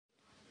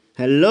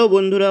Hello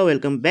বন্ধুরা,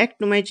 welcome back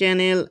to my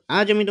channel.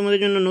 আজ আমি তোমাদের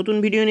জন্য নতুন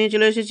ভিডিও নিয়ে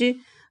চলে এসেছি।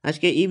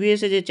 আজকে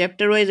ইভিএসে যে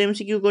চ্যাপ্টার ওয়াইজ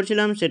এমসিকিউ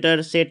করছিলাম সেটার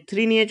সেট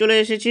 3 নিয়ে চলে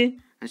এসেছি।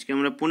 আজকে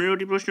আমরা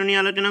 15টি প্রশ্ন নিয়ে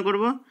আলোচনা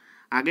করব।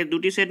 আগের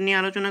দুটি সেট নিয়ে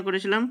আলোচনা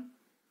করেছিলাম,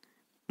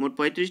 মোট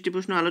 35টি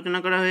প্রশ্ন আলোচনা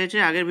করা হয়েছে।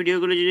 আগের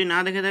ভিডিওগুলো যদি না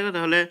দেখে থাকো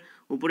তাহলে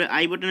উপরে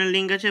আই বাটনের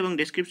লিঙ্ক আছে এবং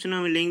ডেসক্রিপশনে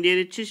আমি লিঙ্ক দিয়ে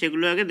দিচ্ছি,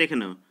 সেগুলো আগে দেখে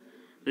নাও।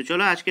 তো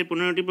চলো আজকের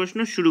 15টি প্রশ্ন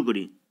শুরু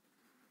করি।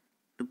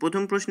 তো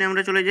প্রথম প্রশ্নে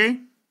আমরা চলে যাই।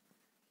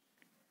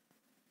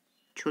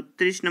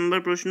 36 নম্বর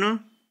প্রশ্ন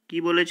কি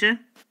বলেছে?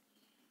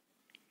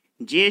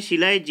 যে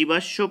শিলায়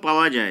জীবাশ্ম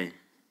পাওয়া যায়,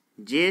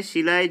 যে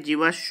শিলায়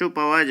জীবাশ্ম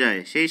পাওয়া যায়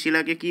সেই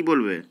শিলাকে কি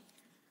বলবে?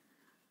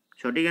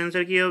 সঠিক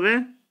অ্যান্সার কি হবে?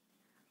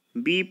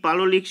 বি,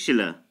 পাললিক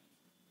শিলা।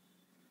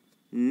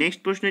 নেক্সট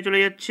প্রশ্নে চলে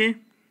যাচ্ছে।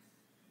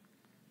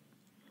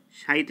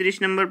 37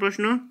 নম্বর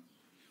প্রশ্ন,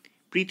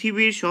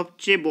 পৃথিবীর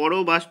সবচেয়ে বড়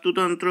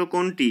বাস্তুতন্ত্র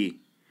কোনটি?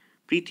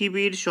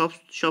 পৃথিবীর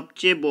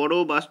সবচেয়ে বড়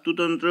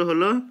বাস্তুতন্ত্র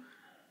হলো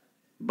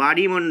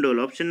বায়ুমণ্ডল।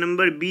 অপশন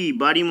নাম্বার বি,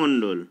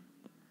 বায়ুমণ্ডল।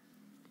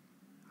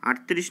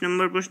 38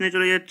 নম্বর প্রশ্নে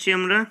চলে যাচ্ছি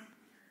আমরা।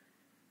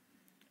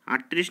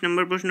 38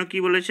 নম্বর প্রশ্ন কি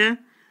বলেছে?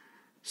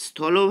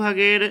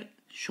 স্থলভাগের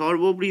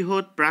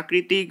সর্ববৃহৎ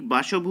প্রাকৃতিক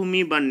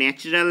বাসভূমি বা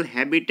ন্যাচারাল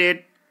হ্যাবিটেট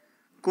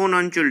কোন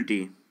অঞ্চলটি?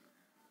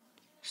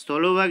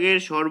 স্থলভাগের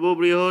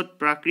সর্ববৃহৎ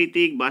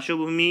প্রাকৃতিক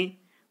বাসভূমি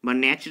বা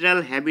ন্যাচারাল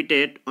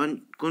হ্যাবিটেট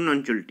কোন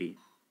অঞ্চলটি?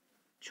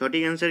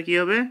 সঠিক অ্যান্সার কি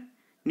হবে?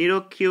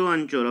 নিরক্ষীয়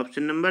অঞ্চল।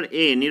 অপশন নাম্বার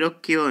এ,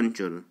 নিরক্ষীয়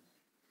অঞ্চল।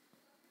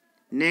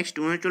 নেক্সট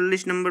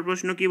 39 নম্বর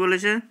প্রশ্ন কি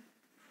বলেছে?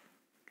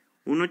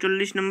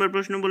 39 নম্বর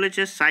প্রশ্ন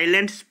বলেছে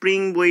সাইলেন্ট স্প্রিং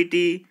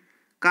বইটি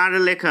কার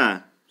লেখা?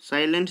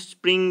 সাইলেন্ট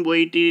স্প্রিং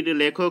বইটির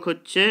লেখক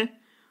হচ্ছে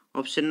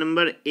option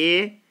number A,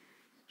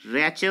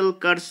 Rachel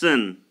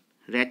Carson.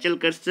 Rachel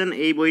Carson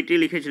এই বইটি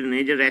লিখেছিলেন।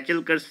 এই যে র্যাচেল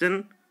কারসন,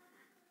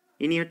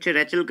 ইনি হচ্ছে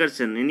র্যাচেল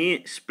কারসন, ইনি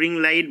স্প্রিং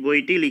লাইট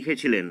বইটি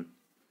লিখেছিলেন।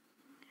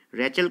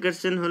 র্যাচেল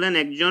কারসন হলেন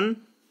একজন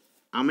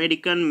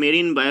আমেরিকান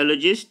মেরিন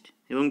বায়োলজিস্ট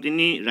এবং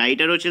তিনি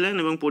রাইটারও ছিলেন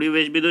এবং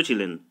পরিবেশবিদও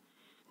ছিলেন।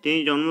 তিনি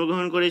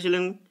জন্মগ্রহণ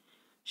করেছিলেন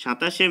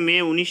 27শে মে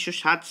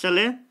 1907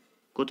 সালে।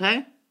 কোথায়?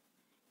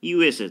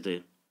 ইউএসএতে।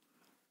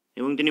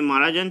 এবং তিনি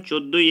মারা যান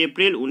 14ই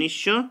এপ্রিল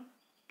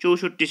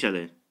 1964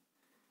 সালে।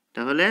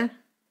 তাহলে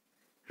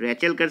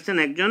র্যাচেল কারসন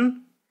একজন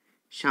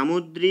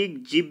সামুদ্রিক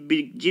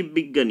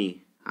জীববিজ্ঞানী,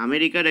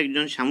 আমেরিকার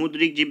একজন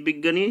সামুদ্রিক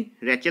জীববিজ্ঞানী।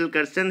 র্যাচেল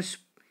কারসন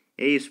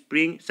এই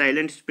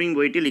সাইলেন্ট স্প্রিং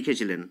বইটি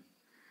লিখেছিলেন,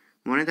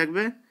 মনে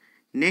থাকবে।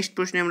 নেক্সট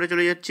প্রশ্নে আমরা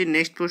চলে যাচ্ছি।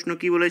 নেক্সট প্রশ্ন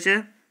কি বলেছে?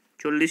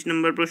 40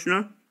 নম্বর প্রশ্ন।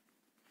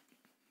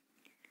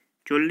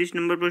 40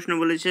 নম্বর প্রশ্ন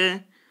বলেছে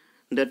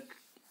the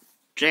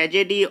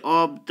tragedy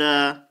of the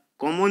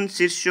common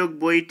শীর্ষক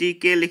বইটি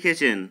কে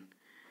লিখেছেন?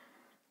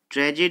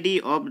 ট্র্যাজেডি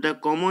অব দ্য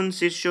কমন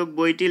শীর্ষক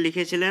বইটি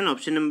লিখেছিলেন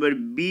অপশন নাম্বার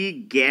বি,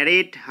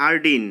 গ্যারেট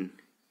হার্ডিন।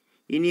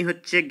 ইনি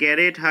হচ্ছে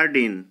গ্যারেট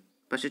হার্ডিন।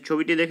 পাশের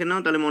ছবিটি দেখে নাও,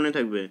 তাহলে মনে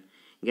থাকবে।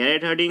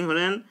 গ্যারেট হার্ডিন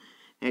হলেন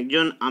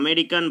একজন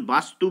আমেরিকান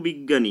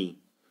বাস্তুবিজ্ঞানী।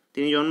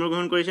 তিনি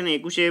জন্মগ্রহণ করেছেন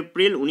 21শে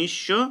এপ্রিল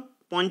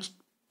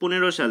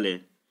 1915 সালে।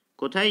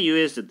 কোথায়?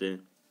 ইউএসএতে।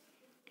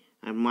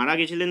 আর মারা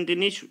গেছিলেন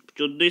তিনি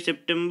 14ই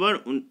সেপ্টেম্বর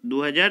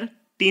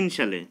 2003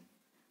 সালে।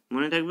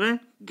 মনে থাকবে,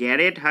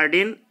 গ্যারেট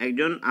হার্ডিন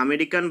একজন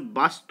আমেরিকান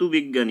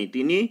বাস্তুবিজ্ঞানী।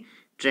 তিনি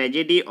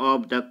ট্র্যাজেডি অব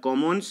দ্য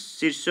কমন্স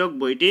শীর্ষক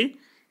বইটি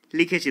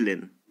লিখেছিলেন।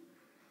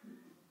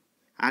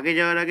 আগে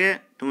যাওয়ার আগে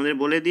তোমাদের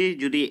বলে দিই,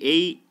 যদি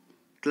এই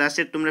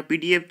ক্লাসের তোমরা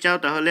পিডিএফ চাও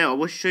তাহলে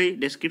অবশ্যই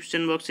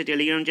ডেসক্রিপশন বক্সে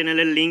টেলিগ্রাম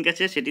চ্যানেলের লিঙ্ক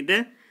আছে, সেটিতে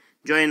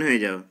জয়েন হয়ে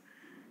যাও।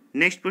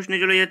 নেক্সট প্রশ্নে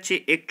চলে যাচ্ছি।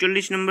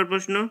 41 নম্বর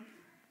প্রশ্ন।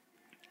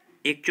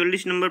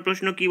 41 নম্বর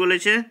প্রশ্ন কি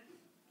বলেছে?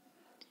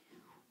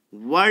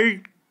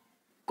 World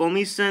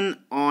commission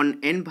on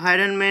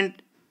environment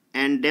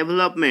and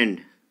development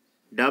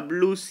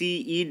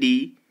WCED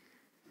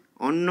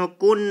অন্য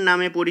কোন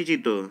নামে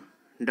পরিচিত?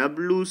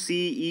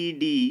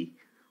 WCED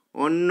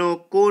অন্য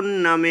কোন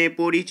নামে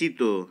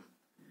পরিচিত?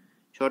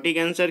 সঠিক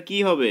অ্যান্সার কি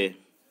হবে?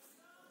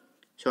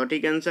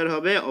 সঠিক অ্যান্সার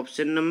হবে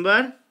option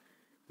number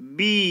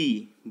B,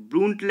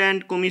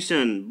 ব্রুন্টল্যান্ড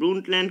commission.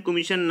 ব্রুন্টল্যান্ড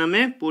commission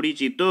নামে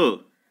পরিচিত।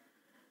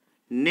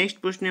 নেক্সট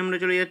প্রশ্নে আমরা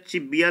চলে যাচ্ছি।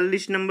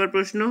 42 নম্বর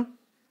প্রশ্ন।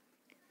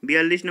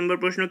 42 নম্বর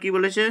প্রশ্ন কি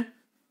বলেছে?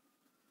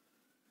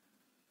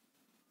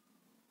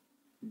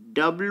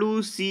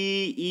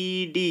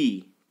 WCED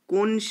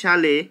কোন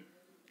সালে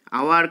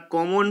আওয়ার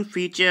কমন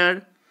ফিচার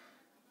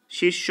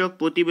শীর্ষক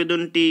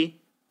প্রতিবেদনটি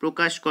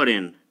প্রকাশ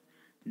করেন?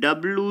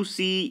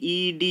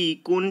 WCED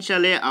কোন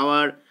সালে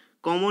আওয়ার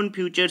কমন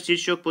ফিউচার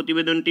শীর্ষক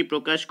প্রতিবেদনটি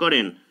প্রকাশ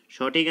করেন?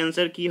 সঠিক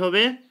অ্যান্সার কি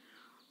হবে?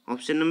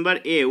 অপশন নাম্বার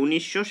এ,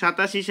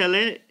 1987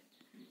 সালে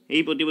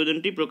এই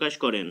প্রতিবেদনটি প্রকাশ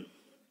করেন।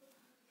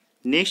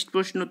 নেক্সট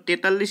প্রশ্ন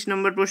 43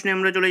 নম্বর প্রশ্নে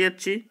আমরা চলে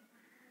যাচ্ছি।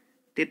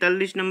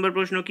 43 নম্বর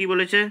প্রশ্ন কি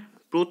বলেছে?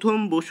 প্রথম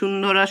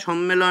বসুন্ধরা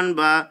সম্মেলন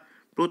বা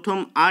প্রথম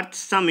আর্থ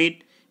সামিট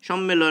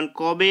সম্মেলন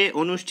কবে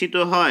অনুষ্ঠিত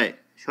হয়?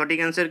 সঠিক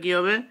অ্যান্সার কি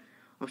হবে?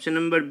 অপশন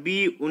নাম্বার বি,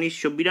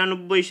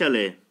 1992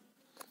 সালে।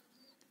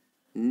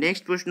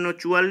 নেক্সট প্রশ্ন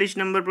 44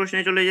 নম্বর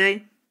প্রশ্নে চলে যাই।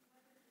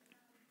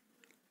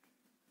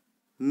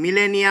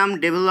 মিলেনিয়াম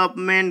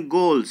ডেভেলপমেন্ট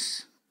গোলস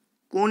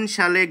কোন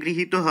সালে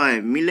গৃহীত হয়?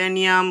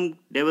 মিলেনিয়াম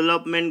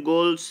ডেভেলপমেন্ট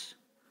গোলস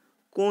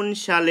কোন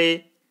সালে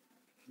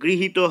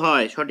গৃহীত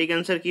হয়? সঠিক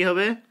অ্যান্সার কি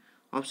হবে?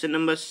 অপশন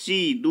নাম্বার সি,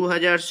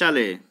 2000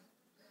 সালে।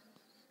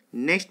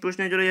 নেক্সট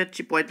প্রশ্নে চলে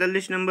যাচ্ছি,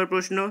 45 নম্বর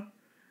প্রশ্ন।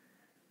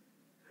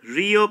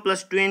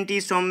 রিও+20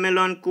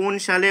 সম্মেলন কোন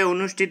সালে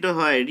অনুষ্ঠিত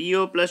হয়?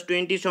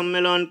 রিও+20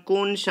 সম্মেলন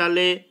কোন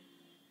সালে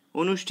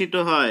অনুষ্ঠিত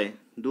হয়?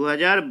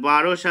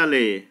 2012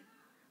 সালে।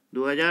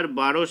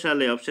 2012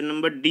 সালে, অপশন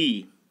নাম্বার ডি।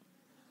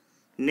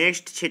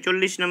 নেক্সট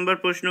 46 নম্বর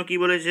প্রশ্ন কি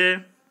বলেছে?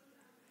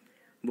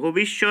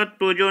 ভবিষ্যৎ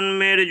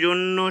প্রজন্মের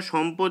জন্য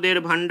সম্পদের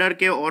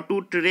ভাণ্ডারকে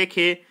অটুট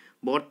রেখে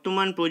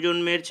বর্তমান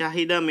প্রজন্মের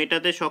চাহিদা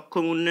মেটাতে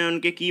সক্ষম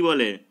উন্নয়নকে কি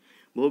বলে?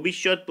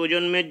 ভবিষ্যৎ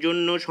প্রজন্মের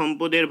জন্য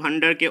সম্পদের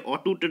ভাণ্ডারকে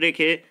অটুট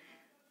রেখে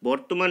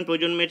বর্তমান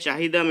প্রজন্মের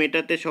চাহিদা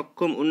মেটাতে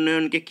সক্ষম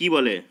উন্নয়নকে কি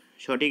বলে?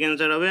 সঠিক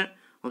অ্যান্সার হবে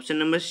অপশন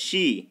নাম্বার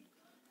সি,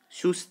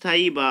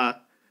 সুস্থায়ী বা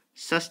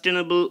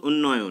সাস্টেনেবল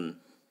উন্নয়ন।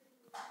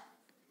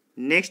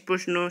 নেক্সট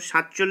প্রশ্ন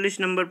 47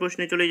 নম্বর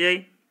প্রশ্নে চলে যাই।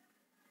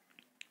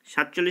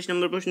 47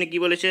 নম্বর প্রশ্নে কি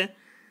বলেছে?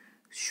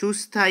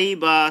 সুস্থায়ী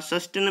বা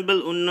সাস্টেনেবল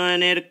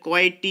উন্নয়নের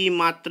কয়টি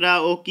মাত্রা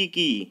ও কি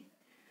কি?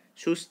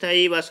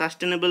 সুস্থায়ী বা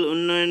সাস্টেনেবল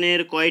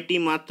উন্নয়নের কয়টি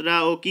মাত্রা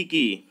ও কি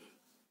কি?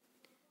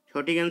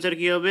 সঠিক অ্যান্সার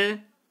কি হবে?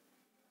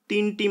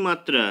 3টি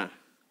মাত্রা।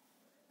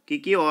 কি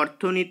কি?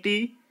 অর্থনীতি,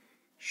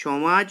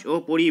 সমাজ ও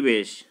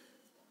পরিবেশ,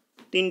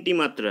 3টি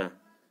মাত্রা।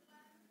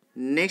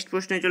 নেক্সট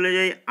প্রশ্নে চলে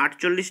যাই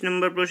 48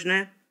 নম্বর প্রশ্নে।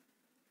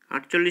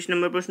 48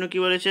 নম্বর প্রশ্ন কি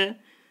বলেছে?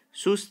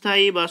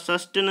 সুস্থায়ী বা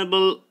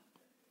সাস্টেনেবল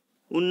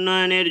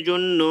উন্নয়নের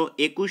জন্য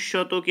 21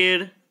 শতকের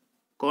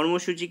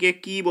কর্মসূচিকে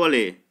কি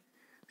বলে?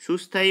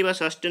 সুস্থায়ী বা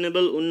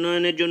সাস্টেনেবল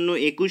উন্নয়নের জন্য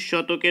 21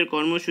 শতকের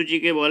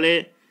কর্মসূচিকে বলে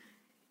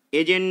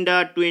agenda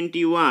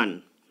 21।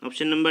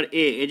 Option number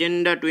A,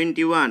 agenda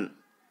 21।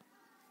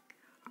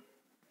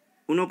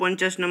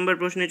 49 নম্বর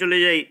প্রশ্নে চলে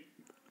যাই।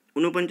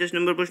 49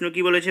 নম্বর প্রশ্ন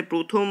কি বলেছে?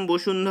 প্রথম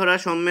বসুন্ধরা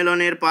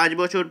সম্মেলনের 5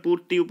 বছর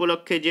পূর্তি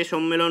উপলক্ষে যে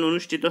সম্মেলন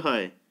অনুষ্ঠিত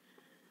হয়।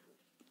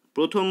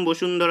 প্রথম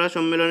বসুন্ধরা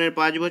সম্মেলনের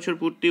 5 বছর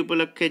পূর্তি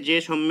উপলক্ষে যে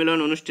সম্মেলন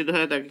অনুষ্ঠিত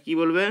হয় তাকে কি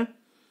বলবে?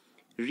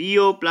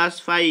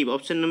 রিও+5।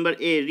 Option number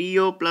A,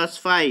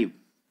 রিও+5।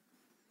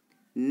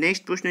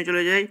 নেক্সট প্রশ্নে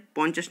চলে যাই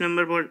 50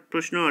 নম্বর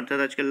প্রশ্ন, অর্থাৎ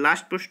আজকে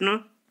লাস্ট প্রশ্ন।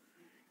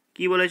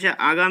 কি বলেছে?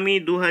 আগামী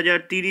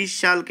 2030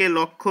 সালকে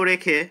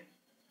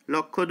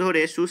লক্ষ্য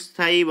ধরে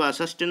সুস্থায়ী বা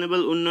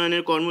সাস্টেনেবল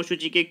উন্নয়নের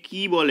কর্মসূচিকে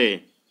কি বলে?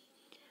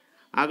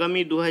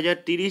 আগামী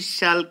 2030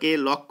 সালকে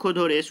লক্ষ্য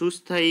ধরে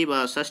সুস্থায়ী বা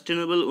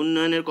সাস্টেনেবল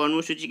উন্নয়নের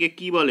কর্মসূচিকে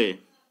কি বলে?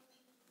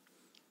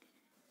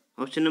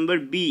 Option number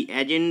B,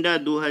 agenda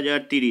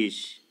 2030।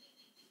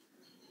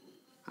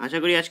 আশা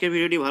করি আজকের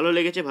ভিডিওটি ভালো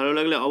লেগেছে। ভালো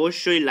লাগলে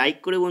অবশ্যই লাইক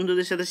করে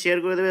বন্ধুদের সাথে শেয়ার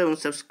করে দেবে এবং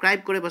সাবস্ক্রাইব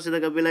করে পাশে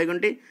থাকা বেল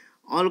আইকনটি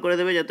অল করে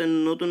দেবে, যাতে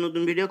নতুন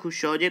নতুন ভিডিও খুব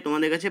সহজে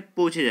তোমাদের কাছে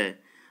পৌঁছে যায়।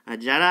 আর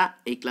যারা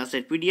এই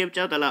ক্লাসের পিডিএফ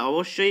চাও তারা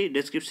অবশ্যই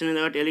ডেসক্রিপশনে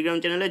দেওয়া টেলিগ্রাম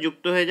চ্যানেলে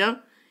যুক্ত হয়ে যাও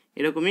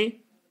এরকমই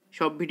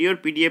সব ভিডিওর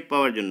পিডিএফ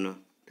পাওয়ার জন্য।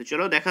 তো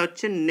চলো, দেখা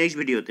হচ্ছে নেক্সট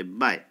ভিডিওতে।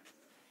 বাই।